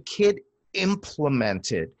the kid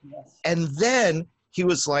implemented. Yes. And then he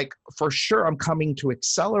was like, for sure, I'm coming to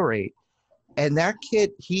Accelerate. And that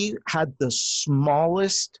kid, he had the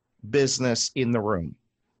smallest business in the room.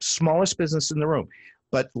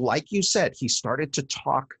 But like you said, he started to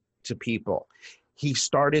talk to people. He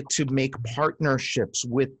started to make partnerships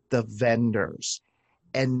with the vendors.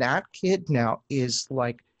 And that kid now is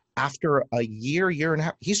like after a year and a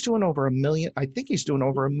half, he's doing over $1 million. I think he's doing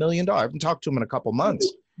over $1 million. I haven't talked to him in a couple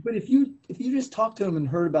months. But if you just talk to him and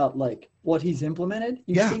heard about like what he's implemented,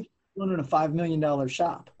 you think he's running a $5 million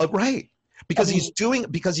shop. Right. Because he's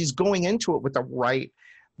going into it with the right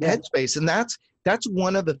headspace. And that's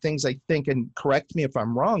one of the things I think, and correct me if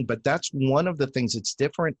I'm wrong, but that's one of the things that's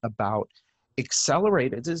different about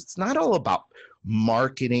Accelerate. It's not all about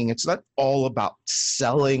marketing. It's not all about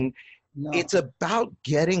selling. No. It's about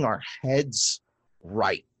getting our heads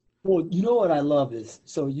right. Well, you know what I love is,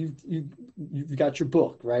 so you've got your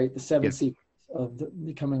book, right? The 7 Secrets of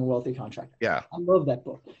Becoming a Wealthy Contractor. Yeah. I love that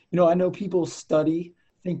book. You know, I know people study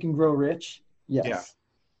Think and Grow Rich. Yes.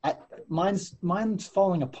 Yeah. Mine's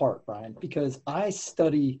falling apart, Brian, because I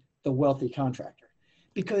study The Wealthy Contractor,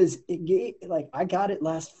 because I got it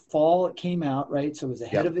last fall. It came out, right? So it was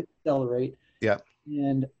ahead of Accelerate. Yeah.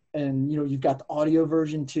 And you know, you've got the audio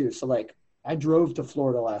version too. So like I drove to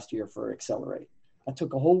Florida last year for Accelerate. I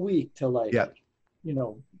took a whole week to you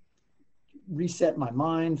know, reset my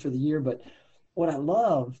mind for the year. But what I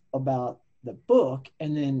love about the book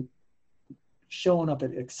and then showing up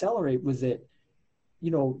at Accelerate was that,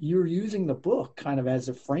 you know, you're using the book kind of as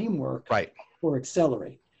a framework for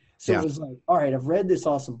Accelerate. So it was like, all right, I've read this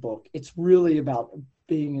awesome book. It's really about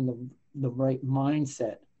being in the right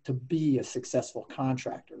mindset to be a successful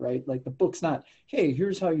contractor, right? Like the book's not, hey,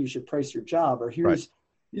 here's how you should price your job, or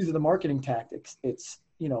these are the marketing tactics. It's,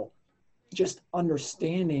 you know, just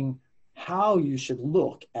understanding how you should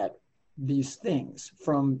look at these things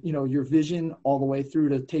from, you know, your vision all the way through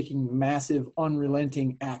to taking massive,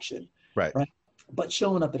 unrelenting action. Right. But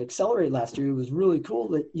showing up at Accelerate last year, it was really cool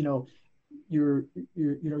that, you know, your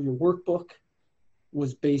workbook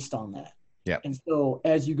was based on that. Yeah. And so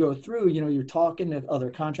as you go through, you know, you're talking to other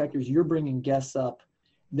contractors, you're bringing guests up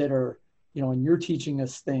that are, you know, and you're teaching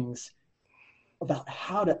us things about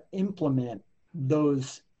how to implement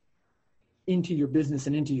those into your business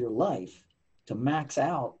and into your life to max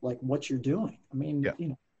out like what you're doing. I mean, you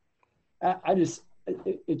know, I just,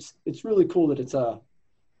 it's really cool that it's a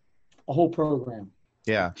whole program.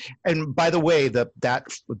 Yeah. And by the way, the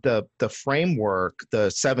framework, the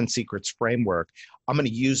 7 Secrets framework, I'm going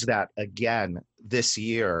to use that again this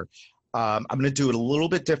year. I'm going to do it a little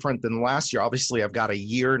bit different than last year. Obviously, I've got a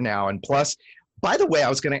year now. And plus, by the way, I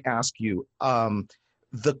was going to ask you,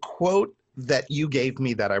 the quote that you gave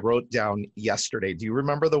me that I wrote down yesterday, do you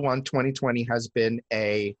remember the one, 2020 has been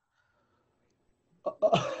a,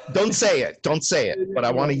 don't say it, but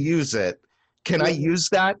I want to use it. Can I use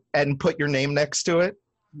that and put your name next to it?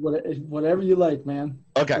 Whatever you like, man.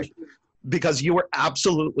 Okay. Because you were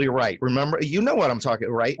absolutely right. Remember, you know what I'm talking,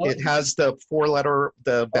 right? It has the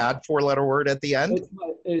bad 4-letter word at the end.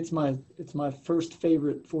 It's my first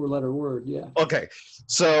favorite 4-letter word. Yeah. Okay.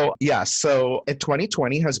 So so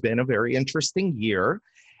 2020 has been a very interesting year,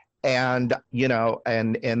 and, you know,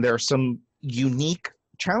 and there are some unique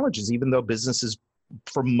challenges, even though businesses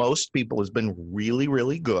for most people has been really,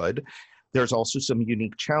 really good. There's also some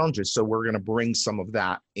unique challenges. So we're going to bring some of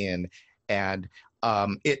that in. And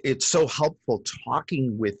it's so helpful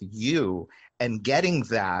talking with you and getting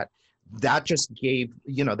that just gave,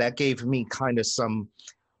 you know, that gave me kind of some,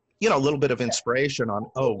 you know, a little bit of inspiration on,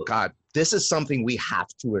 oh God, this is something we have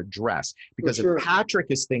to address, because if Patrick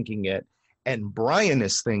is thinking it and Brian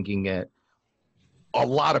is thinking it, a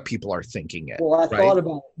lot of people are thinking it. Well, I thought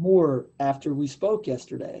about it more after we spoke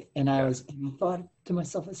yesterday, and I thought to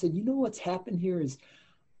myself, I said, you know, what's happened here is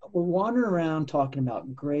we're wandering around talking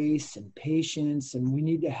about grace and patience, and we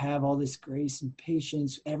need to have all this grace and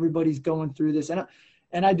patience. Everybody's going through this.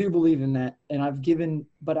 And I do believe in that. And I've given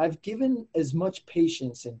as much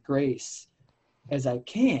patience and grace as I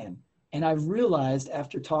can. And I've realized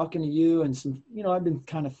after talking to you and some, you know, I've been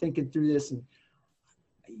kind of thinking through this, and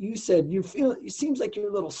you said it seems like you're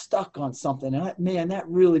a little stuck on something. And man, that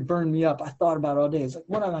really burned me up. I thought about it all day. It's like,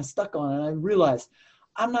 what am I stuck on? And I realized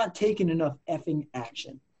I'm not taking enough effing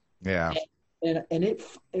action. Yeah. And it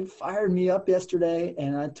fired me up yesterday,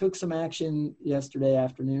 and I took some action yesterday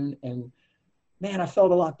afternoon, and man, I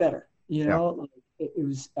felt a lot better. You know, it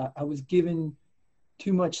was, I was given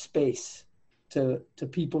too much space to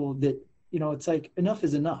people that, you know, it's like enough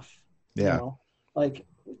is enough. Yeah. You know? Like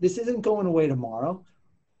this isn't going away tomorrow.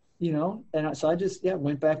 You know, and so I just,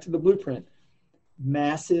 went back to the blueprint,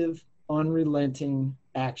 massive, unrelenting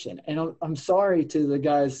action. And I'm sorry to the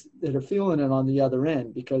guys that are feeling it on the other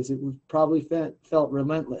end, because it probably felt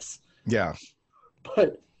relentless. Yeah.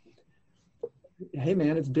 But hey,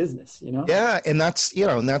 man, it's business, you know? Yeah. And that's, you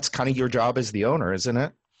know, and that's kind of your job as the owner, isn't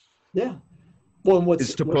it? Yeah. Well, and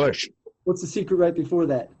push. What's the secret right before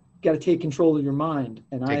that? got to take control of your mind.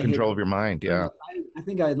 And take control of your mind. Yeah. I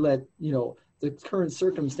think I'd let, the current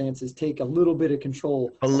circumstances take a little bit of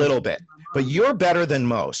control. A little bit, but you're better than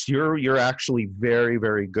most. You're actually very,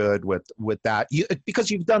 very good with that,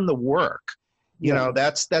 because you've done the work.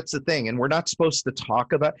 That's the thing. And we're not supposed to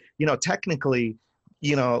talk about, technically,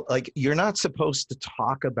 like you're not supposed to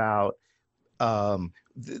talk about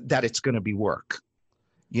that it's going to be work.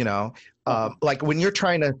 Like when you're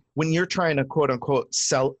trying to quote unquote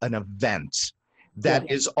sell an event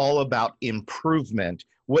that is all about improvement,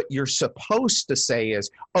 what you're supposed to say is,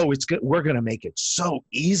 oh, it's good. We're going to make it so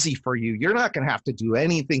easy for you. You're not going to have to do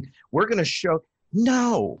anything. We're going to show.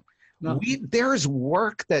 No. There's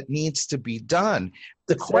work that needs to be done.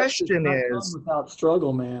 The question is without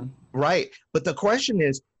struggle, man. Right. But the question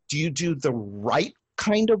is, do you do the right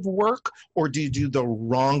kind of work or do you do the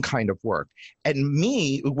wrong kind of work? And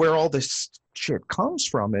where all this shit comes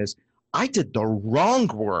from is I did the wrong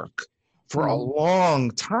work for a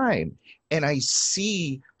long time. And I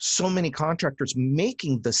see so many contractors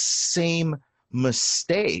making the same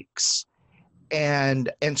mistakes. And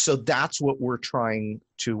so that's what we're trying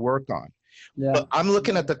to work on. Yeah. But I'm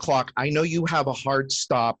looking at the clock. I know you have a hard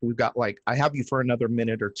stop. We've got I have you for another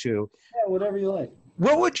minute or two. Yeah, whatever you like.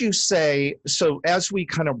 What would you say? So as we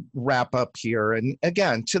kind of wrap up here, and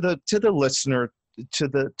again, to the listener, to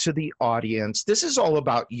the audience, this is all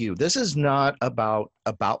about you. This is not about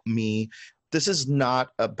me. This is not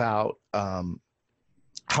about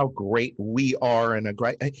how great we are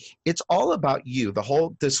it's all about you.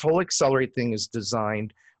 This whole Accelerate thing is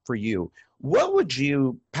designed for you.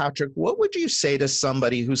 Patrick, what would you say to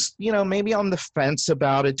somebody who's, maybe on the fence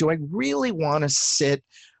about it? Do I really want to sit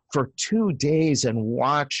for 2 days and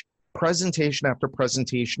watch presentation after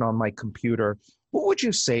presentation on my computer? What would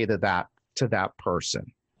you say to that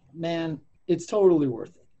person? Man, it's totally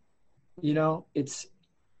worth it.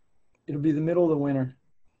 It'll be the middle of the winter,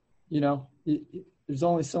 there's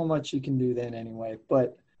only so much you can do then anyway.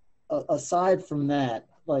 But aside from that,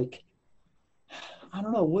 I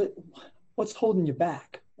don't know what's holding you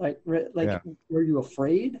back. Are you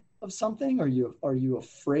afraid of something? Are you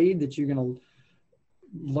afraid that you're going to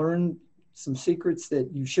learn some secrets that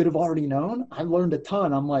you should have already known? I've learned a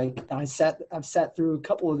ton. I've sat through a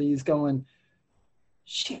couple of these going,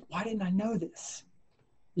 shit, why didn't I know this?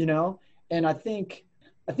 And I think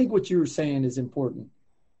what you were saying is important.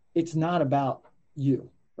 It's not about you,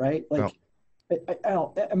 right?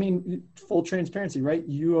 I mean, full transparency, right?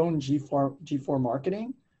 You own G4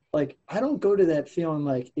 Marketing. I don't go to that feeling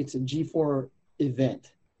like it's a G4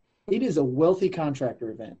 event. It is a wealthy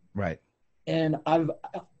contractor event. Right. And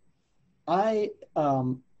I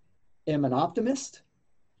am an optimist,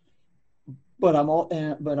 but I'm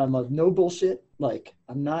of no bullshit.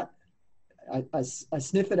 I'm not, I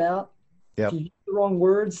sniff it out. Yep. If you use the wrong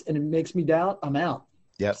words and it makes me doubt, I'm out.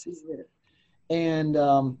 Yep. And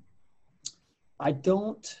I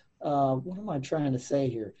don't, what am I trying to say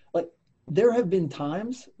here? There have been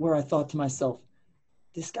times where I thought to myself,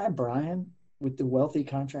 this guy, Brian, with the wealthy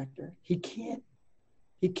contractor, he can't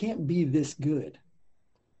be this good.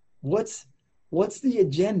 What's the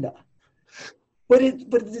agenda? But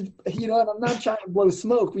I'm not trying to blow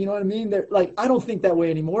smoke. You know what I mean? I don't think that way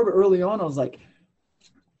anymore. But early on, I was like,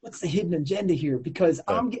 what's the hidden agenda here? Because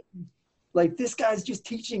I'm getting this guy's just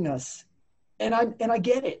teaching us, and I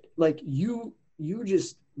get it. You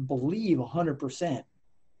just believe 100%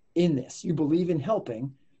 in this. You believe in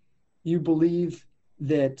helping. You believe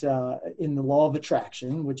that in the law of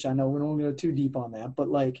attraction, which I know we don't go too deep on that, but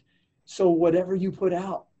so whatever you put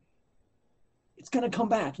out, it's going to come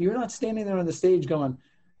back. You're not standing there on the stage going,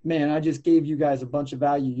 man, I just gave you guys a bunch of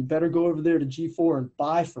value. You better go over there to G4 and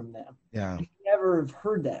buy from them. Yeah. You never have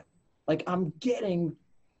heard that. I'm getting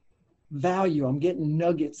value. I'm getting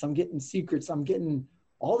nuggets. I'm getting secrets. I'm getting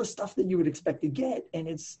all the stuff that you would expect to get. And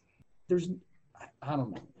I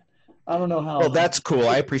don't know. I don't know how. Well, that's cool.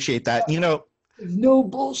 I appreciate that. There's no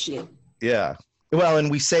bullshit. Yeah. Well, and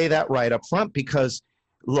we say that right up front because,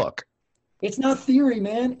 look. It's not theory,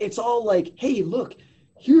 man. It's all hey, look,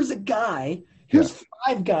 here's a guy. Here's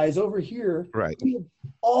 5 guys over here. Right. We have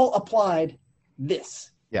all applied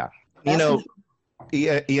this. Yeah. And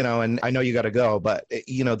I know you got to go, but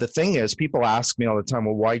the thing is, people ask me all the time,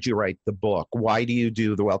 well, why'd you write the book? Why do you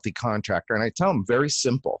do The Wealthy Contractor? And I tell them very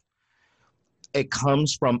simple. It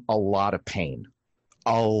comes from a lot of pain.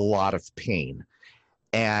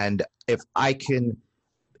 And if I can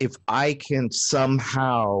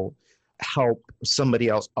somehow help somebody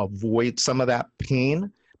else avoid some of that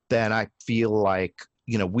pain, then I feel like,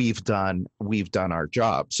 we've done our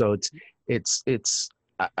job. So it's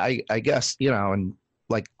I guess, and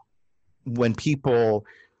when people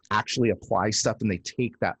actually apply stuff and they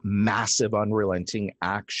take that massive unrelenting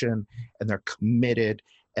action and they're committed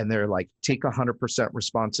and they're like, take 100%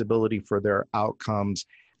 responsibility for their outcomes.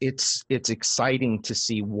 It's exciting to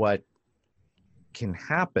see what can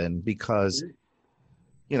happen because,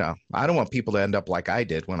 you know, I don't want people to end up like I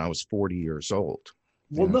did when I was 40 years old.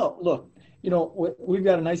 Well, no, look, you know, we've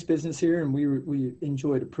got a nice business here and we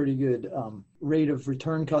enjoyed a pretty good rate of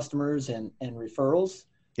return customers and referrals.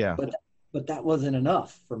 Yeah. But that wasn't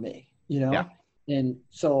enough for me, you know? Yeah. And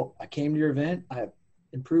so I came to your event, I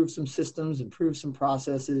improved some systems, improved some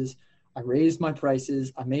processes. I raised my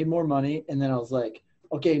prices. I made more money. And then I was like,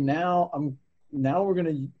 okay, now we're going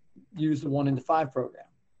to use the 1 into 5 program.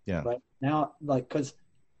 Yeah. Right now, like, cause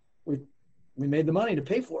we made the money to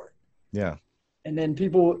pay for it. Yeah. And then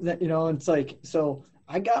people that, you know, it's like, so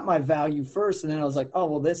I got my value first and then I was like, oh,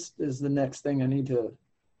 well, this is the next thing I need to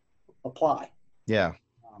apply. Yeah.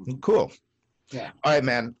 Cool. Yeah. All right,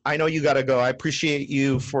 man. I know you got to go. I appreciate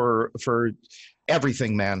you for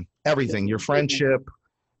everything, man. Everything, your friendship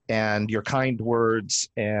and your kind words.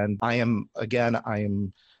 And I am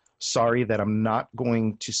sorry that I'm not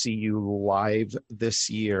going to see you live this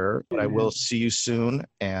year, but I will see you soon.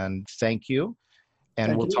 And thank you.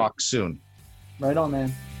 And we'll talk soon. Right on,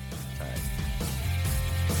 man.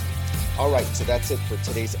 All right, so that's it for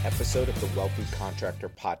today's episode of the Wealthy Contractor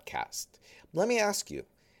Podcast. Let me ask you,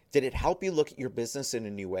 did it help you look at your business in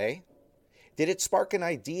a new way? Did it spark an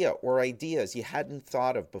idea or ideas you hadn't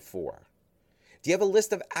thought of before? Do you have a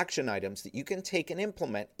list of action items that you can take and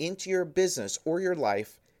implement into your business or your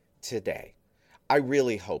life today? I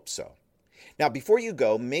really hope so. Now, before you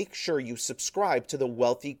go, make sure you subscribe to the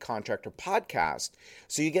Wealthy Contractor Podcast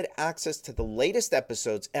so you get access to the latest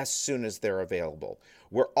episodes as soon as they're available.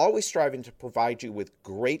 We're always striving to provide you with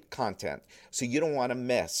great content, so you don't want to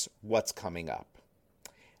miss what's coming up.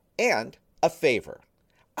 And a favor,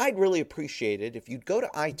 I'd really appreciate it if you'd go to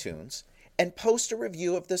iTunes and post a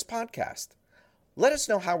review of this podcast. Let us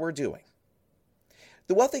know how we're doing.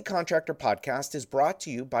 The Wealthy Contractor Podcast is brought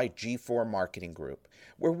to you by G4 Marketing Group,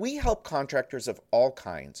 where we help contractors of all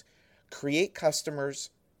kinds create customers,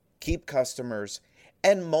 keep customers,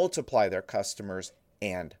 and multiply their customers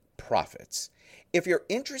and profits. If you're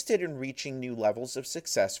interested in reaching new levels of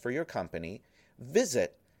success for your company,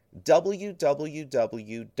 visit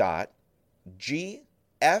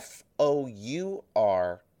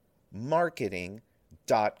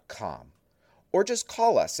www.gfourmarketing.com or just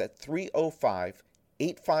call us at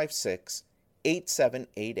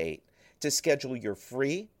 305-856-8788 to schedule your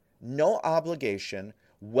free, no obligation,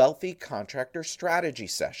 Wealthy Contractor Strategy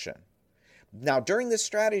Session. Now, during this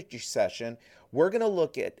strategy session, we're going to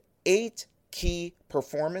look at 8 key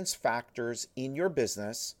performance factors in your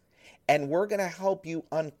business, and we're going to help you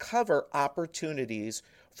uncover opportunities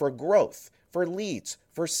for growth, for leads,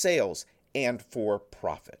 for sales, and for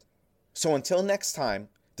profit. So until next time,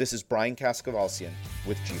 this is Brian Kaskavalciyan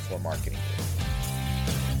with G4 Marketing Group.